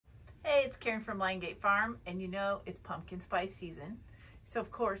Hey, it's Karen from Liongate Farm, and you know it's pumpkin spice season. So of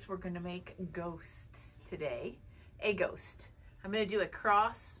course we're going to make ghosts today. A ghost. I'm going to do a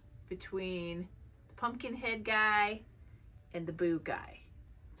cross between the pumpkin head guy and the boo guy.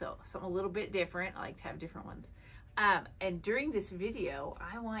 So something a little bit different. I like to have different ones. And during this video,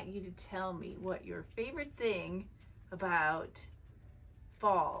 I want you to tell me what your favorite thing about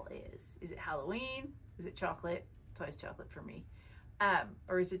fall is. Is it Halloween? Is it chocolate? It's always chocolate for me.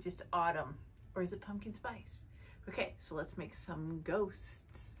 Or is it just autumn? Or is it pumpkin spice? Okay, so let's make some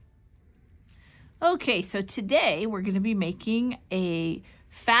ghosts. Okay, so today we're going to be making a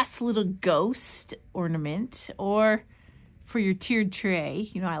fast little ghost ornament, or for your tiered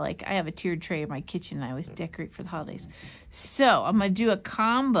tray. You know, I have a tiered tray in my kitchen and I always decorate for the holidays. So I'm going to do a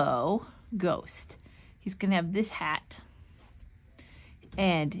combo ghost. He's going to have this hat.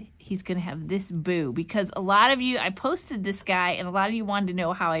 And he's going to have this boo, because a lot of you, I posted this guy and a lot of you wanted to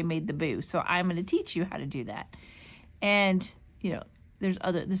know how I made the boo. So I'm going to teach you how to do that. And, you know,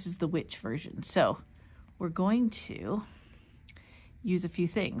 this is the witch version. So we're going to use a few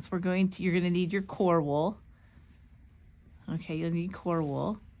things. You're going to need your core wool. Okay, you'll need core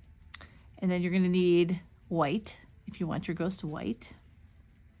wool. And then you're going to need white, if you want your ghost white.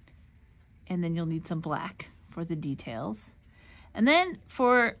 And then you'll need some black for the details. And then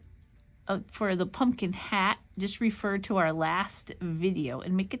for the pumpkin hat, just refer to our last video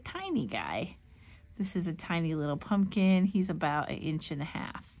and make a tiny guy. This is a tiny little pumpkin. He's about 1.5 inches.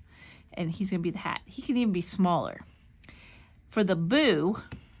 And he's going to be the hat. He can even be smaller. For the boo,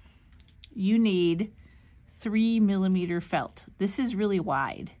 you need 3mm felt. This is really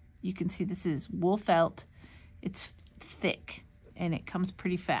wide. You can see this is wool felt. It's thick and it comes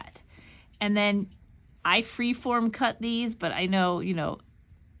pretty fat. And then I freeform cut these, but I know, you know,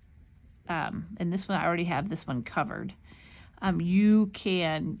 and this one, I already have this one covered. You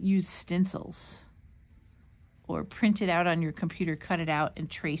can use stencils or print it out on your computer, cut it out and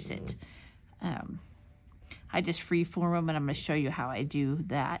trace it. I just freeform them and I'm going to show you how I do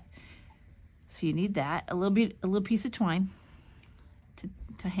that. So you need that, a little piece of twine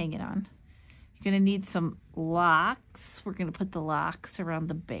to hang it on. You're going to need some locks. We're going to put the locks around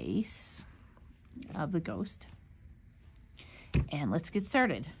the base of the ghost. And let's get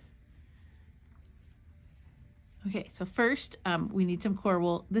started. Okay, so first we need some core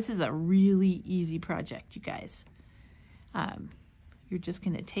wool. This is a really easy project, you guys. You're just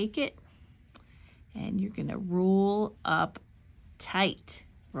going to take it and you're going to roll up tight.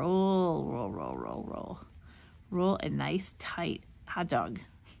 Roll, roll, roll, roll, roll. Roll a nice tight hot dog.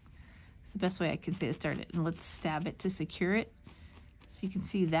 It's the best way I can say to start it. And let's stab it to secure it. So you can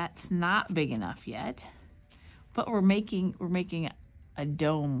see that's not big enough yet, but we're making a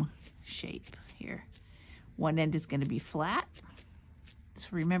dome shape here. One end is going to be flat, so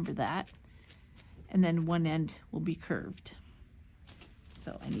remember that, and then one end will be curved.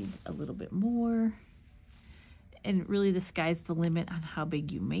 So I need a little bit more, and really the sky's the limit on how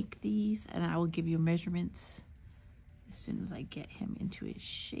big you make these, and I will give you measurements as soon as I get him into his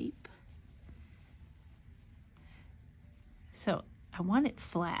shape. So I want it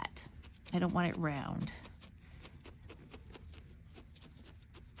flat. I don't want it round.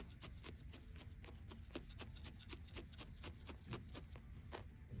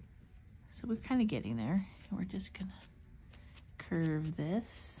 So we're kind of getting there. And we're just gonna curve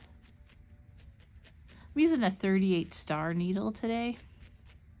this. I'm using a 38 star needle today.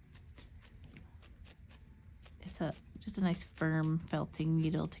 It's just a nice firm felting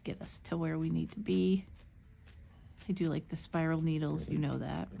needle to get us to where we need to be. I do like the spiral needles, you know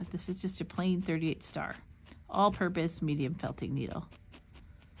that, but this is just a plain 38 star, all-purpose medium felting needle.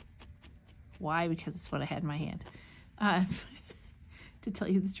 Why? Because it's what I had in my hand, to tell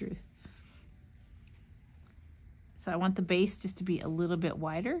you the truth. So I want the base just to be a little bit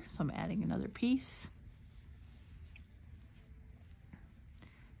wider, so I'm adding another piece.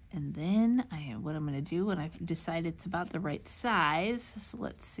 And then what I'm going to do when I decide it's about the right size, so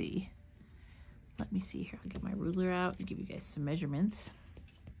let's see. Let me see here. I'll get my ruler out and give you guys some measurements.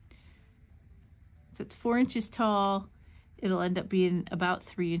 So it's 4 inches tall. It'll end up being about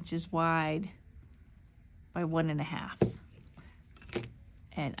 3 inches wide by 1.5.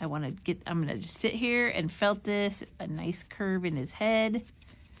 And I'm gonna just sit here and felt this, a nice curve in his head.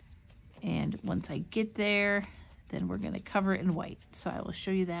 And once I get there, then we're gonna cover it in white. So I will show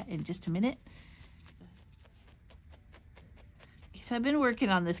you that in just a minute. So I've been working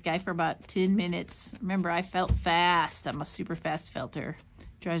on this guy for about 10 minutes. Remember, I felt fast. I'm a super fast felter.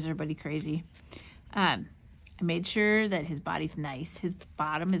 Drives everybody crazy. I made sure that his body's nice. His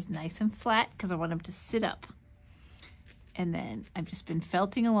bottom is nice and flat because I want him to sit up. And then I've just been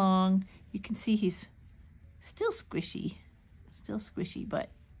felting along. You can see he's still squishy, but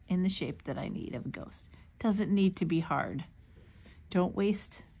in the shape that I need of a ghost. Doesn't need to be hard. Don't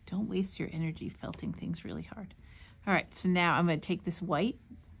waste your energy felting things really hard. All right, so now I'm going to take this white.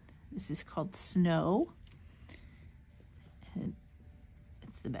 This is called Snow. And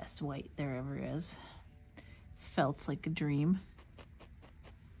it's the best white there ever is. Felts like a dream.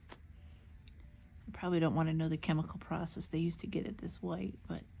 I probably don't want to know the chemical process they used to get at this white,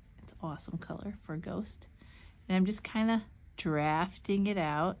 but it's awesome color for a ghost. And I'm just kind of drafting it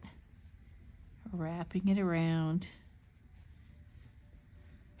out, wrapping it around.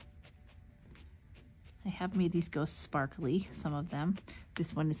 I have made these ghosts sparkly, some of them.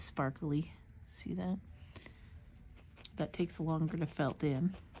 This one is sparkly. See that? That takes longer to felt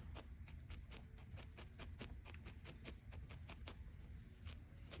in.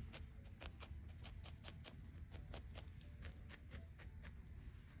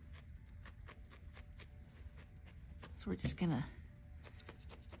 So we're just gonna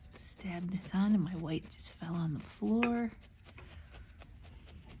stab this on, and my white just fell on the floor.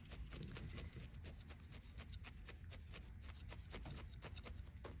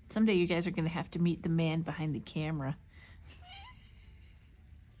 Someday you guys are gonna have to meet the man behind the camera.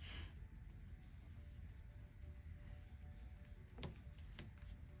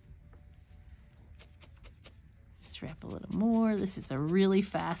 Let's wrap a little more. This is a really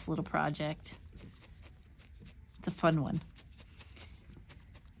fast little project. It's a fun one.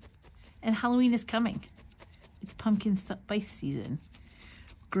 And Halloween is coming. It's pumpkin spice season.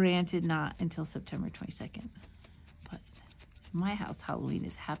 Granted, not until September 22nd. But in my house, Halloween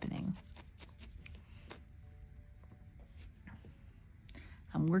is happening.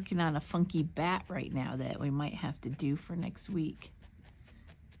 I'm working on a funky bat right now that we might have to do for next week.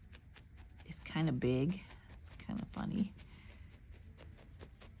 It's kind of big. It's kind of funny.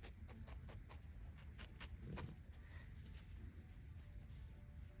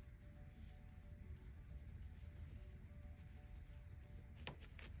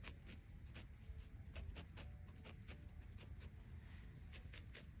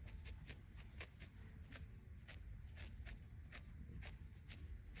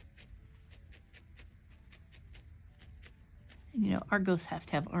 And, you know, our ghosts have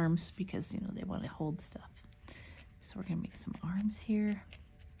to have arms because, you know, they want to hold stuff. So we're going to make some arms here.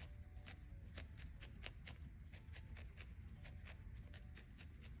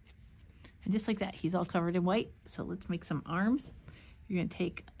 And just like that, he's all covered in white. So let's make some arms. You're going to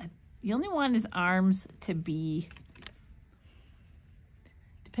take, you only want his arms to be,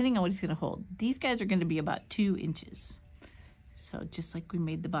 depending on what he's going to hold. These guys are going to be about 2 inches. So just like we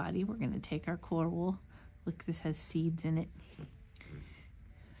made the body, we're going to take our core wool. Look, this has seeds in it.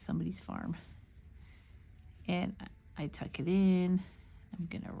 Somebody's farm. And I tuck it in. I'm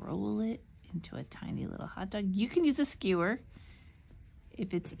gonna roll it into a tiny little hot dog. You can use a skewer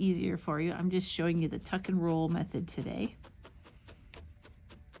if it's easier for you. I'm just showing you the tuck and roll method today.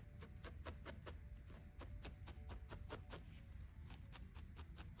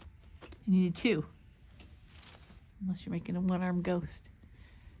 You need 2, unless you're making a one-armed ghost.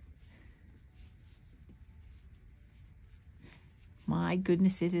 My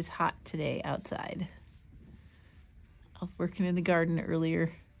goodness, it is hot today outside. I was working in the garden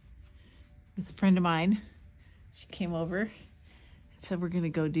earlier with a friend of mine. She came over and said, we're going to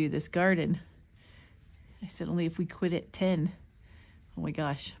go do this garden. I said, only if we quit at 10. Oh my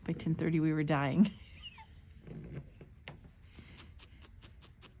gosh, by 10:30 we were dying.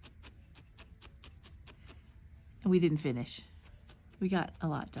 And we didn't finish. We got a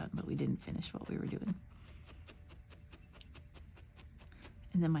lot done, but we didn't finish what we were doing.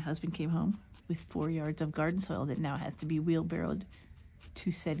 And then my husband came home with 4 yards of garden soil that now has to be wheelbarrowed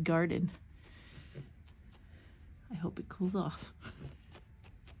to said garden. I hope it cools off.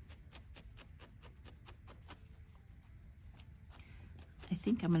 I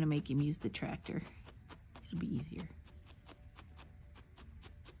think I'm going to make him use the tractor. It'll be easier.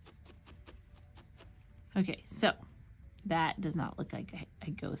 Okay, so that does not look like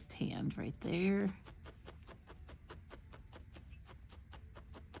a ghost hand right there.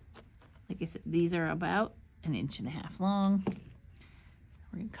 Like I said, these are about 1.5 inches long.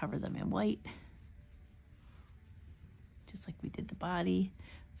 We're going to cover them in white, just like we did the body.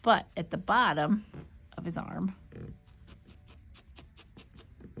 But at the bottom of his arm, I'm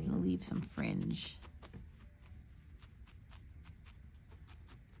going to leave some fringe.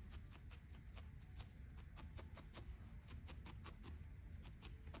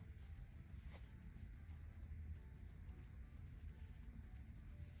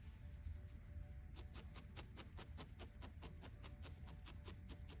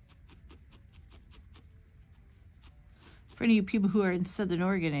 For any of you people who are in Southern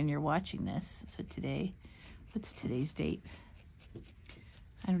Oregon and you're watching this, so today, what's today's date?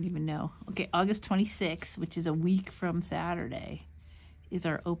 I don't even know. Okay, August 26th, which is a week from Saturday, is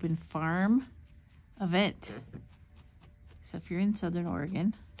our open farm event. So if you're in Southern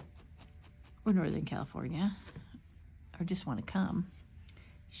Oregon or Northern California, or just want to come,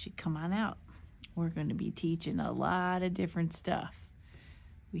 you should come on out. We're going to be teaching a lot of different stuff.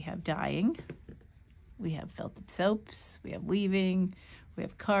 We have dyeing, we have felted soaps, we have weaving, we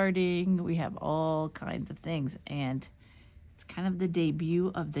have carding, we have all kinds of things. And it's kind of the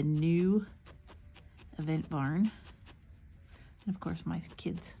debut of the new event barn. And of course, my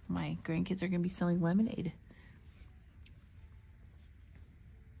grandkids are going to be selling lemonade.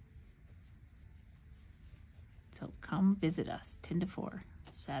 So come visit us, 10 to 4,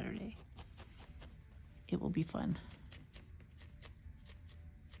 Saturday. It will be fun.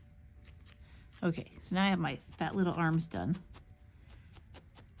 Okay, so now I have my fat little arms done.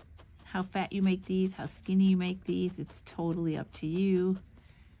 How fat you make these, how skinny you make these, it's totally up to you.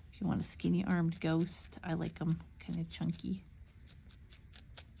 If you want a skinny armed ghost, I like them kind of chunky.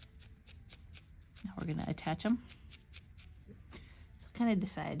 Now we're gonna attach them. So kind of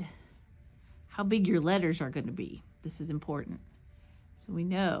decide how big your letters are gonna be. This is important. So we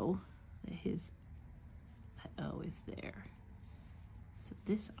know that his O is there. So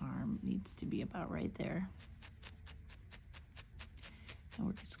this arm needs to be about right there. And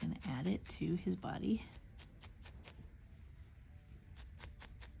we're just going to add it to his body.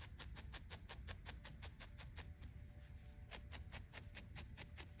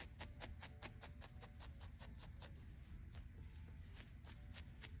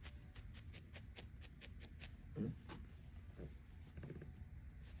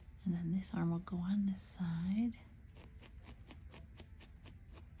 And then this arm will go on this side.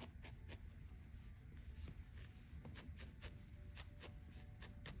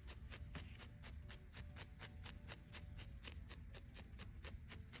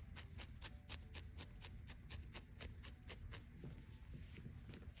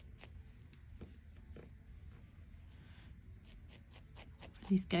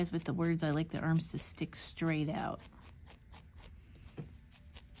 These guys with the words, I like the arms to stick straight out.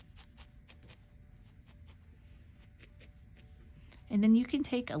 And then you can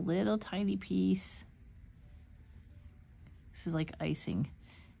take a little tiny piece. This is like icing.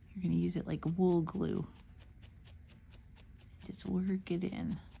 You're going to use it like wool glue. Just work it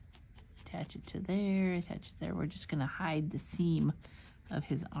in. Attach it to there, attach it there. We're just going to hide the seam of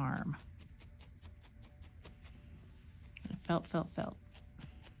his arm. Felt, felt, felt.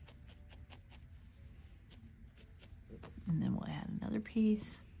 And then we'll add another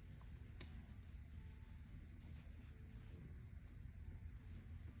piece.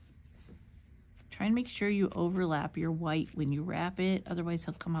 Try and make sure you overlap your white when you wrap it. Otherwise,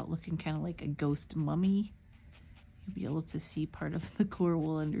 he'll come out looking kind of like a ghost mummy. You'll be able to see part of the core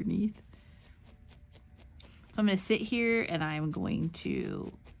wool underneath. So I'm going to sit here and I'm going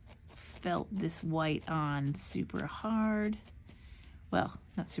to felt this white on super hard. Well,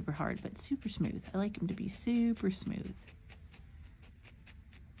 not super hard, but super smooth. I like them to be super smooth.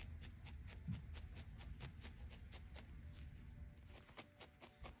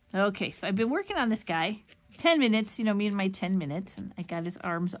 Okay, so I've been working on this guy 10 minutes, you know, me and my 10 minutes, and I got his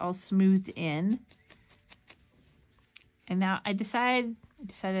arms all smoothed in. And now I decided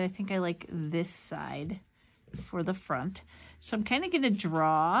I think I like this side for the front. So I'm kind of going to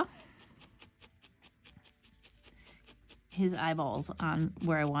draw his eyeballs on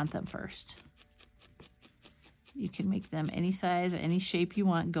where I want them first. You can make them any size or any shape you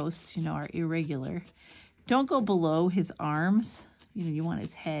want. Ghosts, you know, are irregular. Don't go below his arms. You know, you want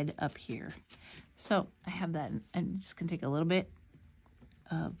his head up here. So I have that. I'm just going to take a little bit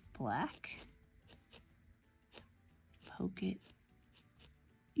of black. Poke it.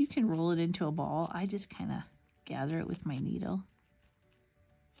 You can roll it into a ball. I just kind of gather it with my needle.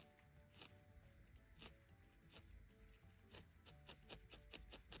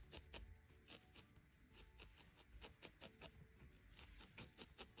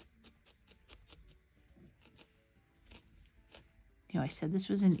 You know, I said this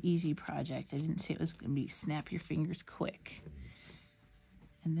was an easy project. I didn't say it was going to be snap your fingers quick.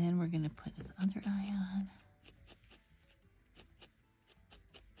 And then we're going to put his other eye on.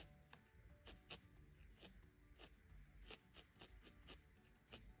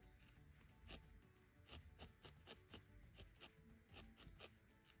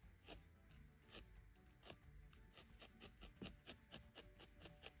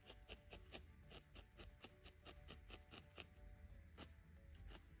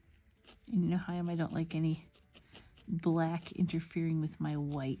 And you know how I don't like any black interfering with my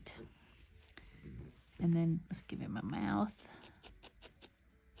white. And then let's give him a mouth.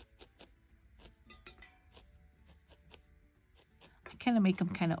 I kind of make them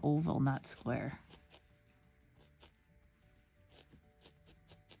kind of oval, not square.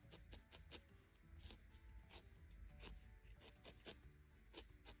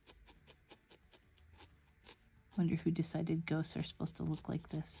 Wonder who decided ghosts are supposed to look like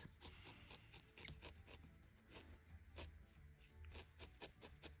this.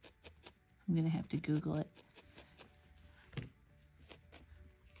 I'm gonna have to Google it.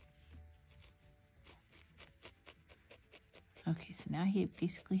 Okay, so now he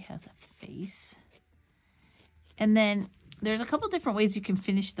basically has a face. And then there's a couple different ways you can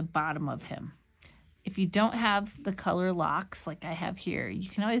finish the bottom of him. If you don't have the color locks like I have here, you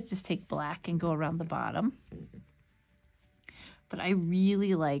can always just take black and go around the bottom. But I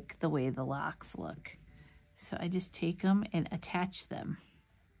really like the way the locks look. So I just take them and attach them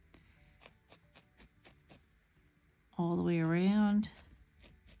all the way around.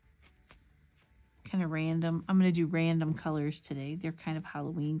 Kind of random. I'm going to do random colors today. They're kind of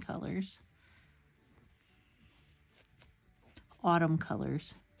Halloween colors. Autumn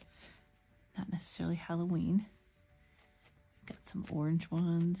colors. Not necessarily Halloween. Got some orange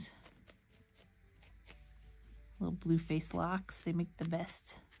ones. Little blue face locks. They make the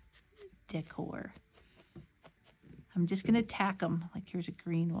best decor. I'm just going to tack them. Like here's a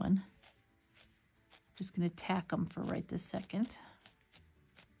green one. Just going to tack them for right this second.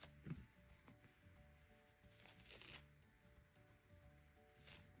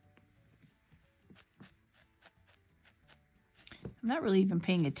 I'm not really even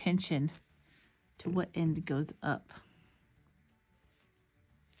paying attention to what end goes up.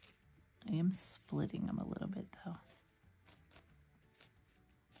 I am splitting them a little bit though.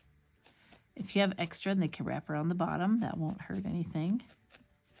 If you have extra and they can wrap around the bottom, that won't hurt anything.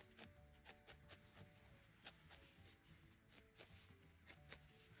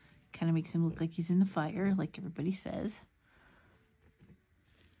 Kind of makes him look like he's in the fire, like everybody says.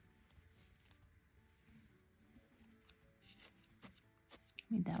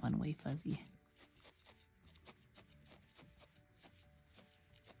 Made that one way fuzzy.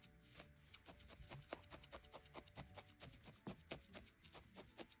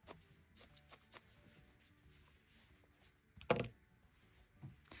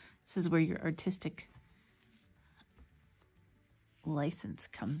 This is where your artistic license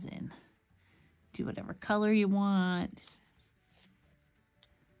comes in. Do whatever color you want.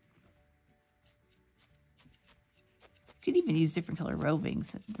 You could even use different color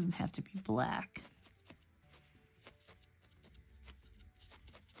rovings. It doesn't have to be black.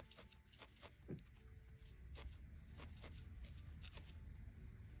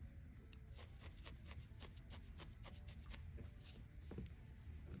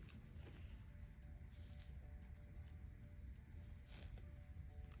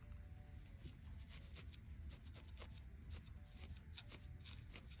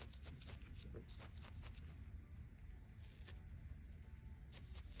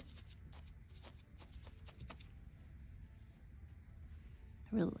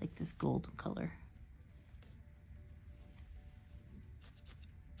 I really like this gold color.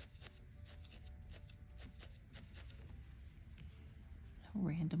 A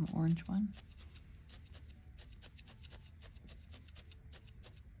random orange one.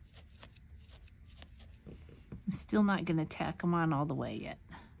 I'm still not going to tack them on all the way yet.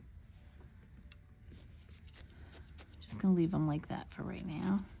 Just going to leave them like that for right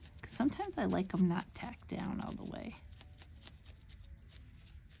now. Because sometimes I like them not tacked down all the way.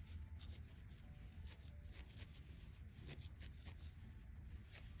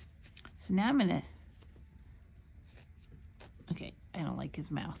 So now I'm gonna, okay, I don't like his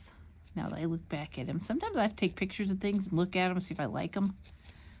mouth. Now that I look back at him, sometimes I have to take pictures of things and look at them and see if I like them.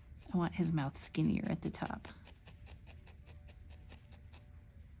 I want his mouth skinnier at the top.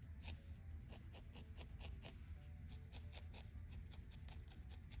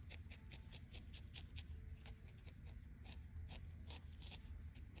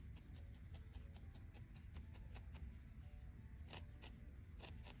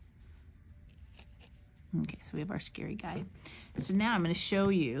 Okay, so we have our scary guy. So now I'm going to show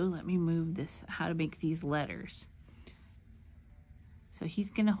you, let me move this, how to make these letters. So he's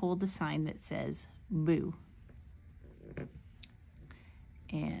going to hold the sign that says boo.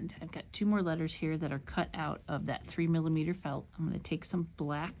 And I've got 2 more letters here that are cut out of that 3mm felt. I'm going to take some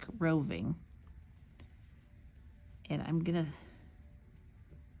black roving and I'm going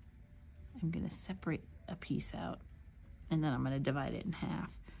to separate a piece out and then I'm going to divide it in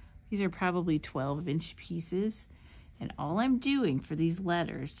half. These are probably 12-inch pieces. And all I'm doing for these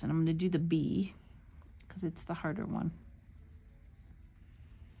letters, and I'm going to do the B because it's the harder one,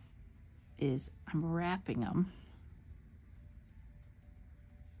 is I'm wrapping them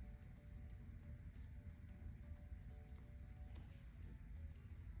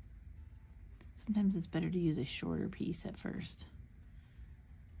Sometimes it's better to use a shorter piece at first.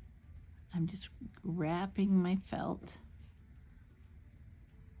 I'm just wrapping my felt.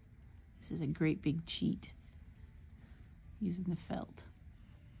 This is a great big cheat, using the felt.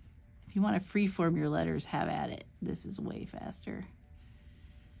 If you want to freeform your letters, have at it. This is way faster.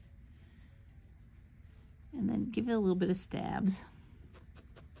 And then give it a little bit of stabs,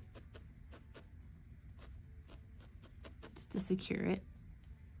 just to secure it.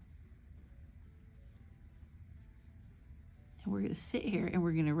 And we're going to sit here and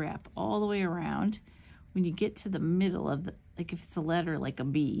we're going to wrap all the way around. When you get to the middle of the, like if it's a letter like a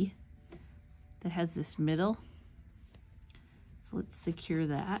B that has this middle, so let's secure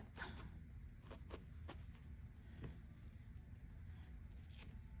that.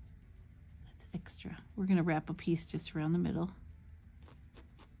 That's extra. We're going to wrap a piece just around the middle.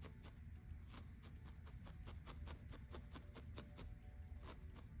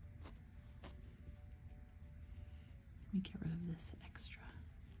 Let me get rid of this extra.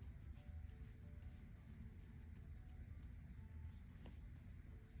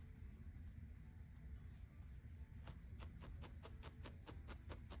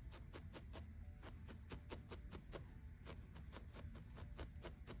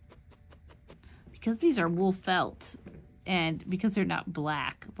 Because these are wool felt, and because they're not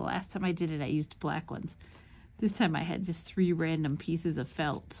black, the last time I did it I used black ones. This time I had just 3 random pieces of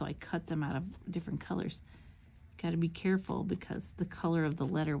felt, so I cut them out of different colors. Got to be careful because the color of the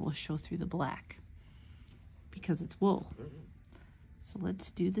letter will show through the black because it's wool. So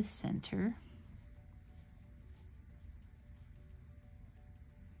let's do the center.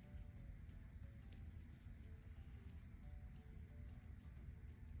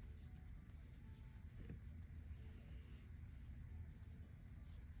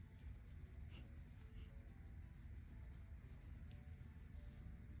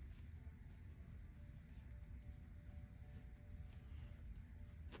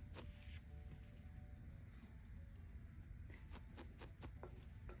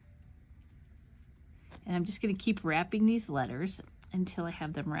 And I'm just going to keep wrapping these letters until I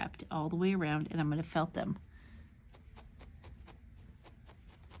have them wrapped all the way around, and I'm going to felt them.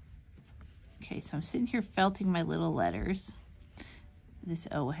 Okay, so I'm sitting here felting my little letters. This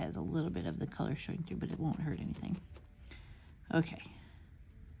O has a little bit of the color showing through, but it won't hurt anything. Okay.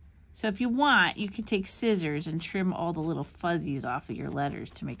 So if you want, you can take scissors and trim all the little fuzzies off of your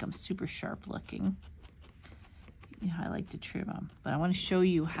letters to make them super sharp looking. You know, I like to trim them, but I want to show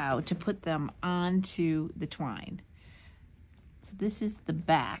you how to put them onto the twine. So this is the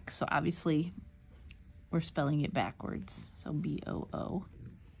back, so obviously we're spelling it backwards, so B-O-O.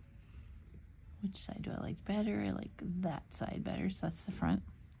 Which side do I like better? I like that side better, so that's the front.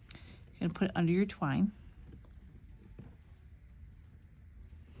 You're going to put it under your twine.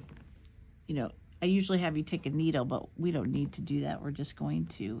 You know, I usually have you take a needle, but we don't need to do that. We're just going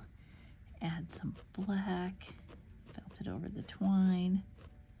to add some black. Felt it over the twine.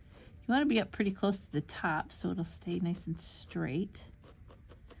 You want to be up pretty close to the top so it'll stay nice and straight.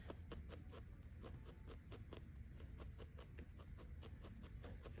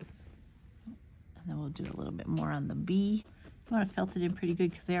 And then we'll do a little bit more on the B. You want to felt it in pretty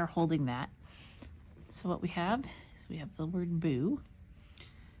good because they are holding that. So what we have is we have the word boo.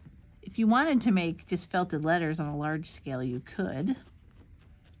 If you wanted to make just felted letters on a large scale, you could.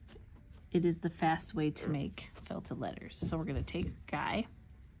 It is the fast way to make felted letters. So we're going to take Guy.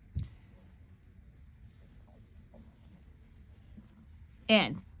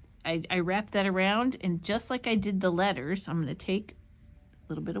 And I wrap that around, and just like I did the letters, I'm going to take a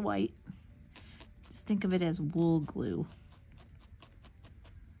little bit of white. Just think of it as wool glue.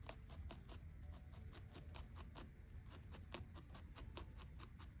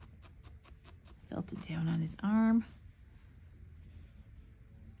 Felt it down on his arm.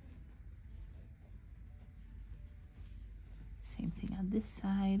 Same thing on this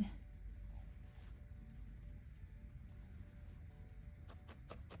side.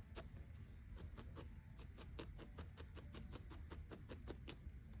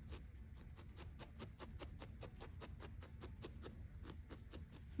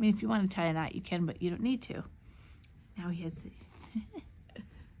 I mean, if you want to tie a knot, you can, but you don't need to. Now he has,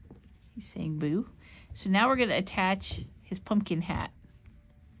 he's saying boo. So now we're going to attach his pumpkin hat.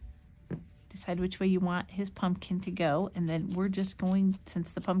 Decide which way you want his pumpkin to go, and then we're just going,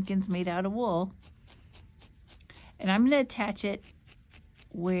 since the pumpkin's made out of wool, And I'm going to attach it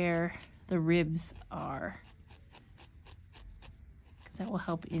where the ribs are, because that will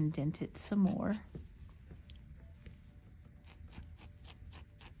help indent it some more.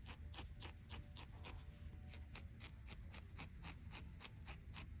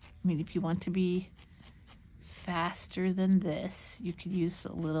 I mean, if you want to be faster than this, you could use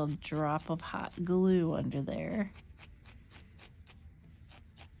a little drop of hot glue under there.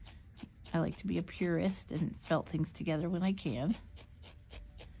 I like to be a purist and felt things together when I can.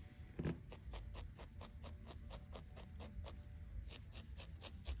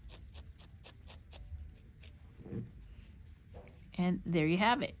 And there you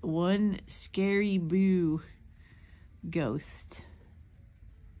have it. One scary boo ghost.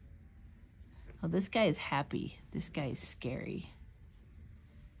 Oh, this guy is happy. This guy is scary.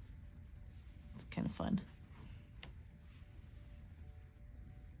 It's kind of fun.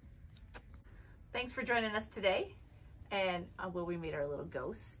 Thanks for joining us today. And well, we made our little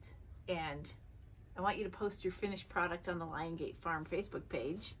ghost. And I want you to post your finished product on the Liongate Farm Facebook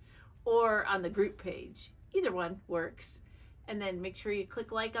page or on the group page. Either one works. And then make sure you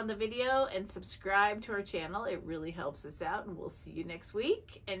click like on the video and subscribe to our channel. It really helps us out, and we'll see you next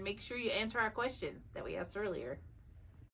week. And make sure you answer our question that we asked earlier.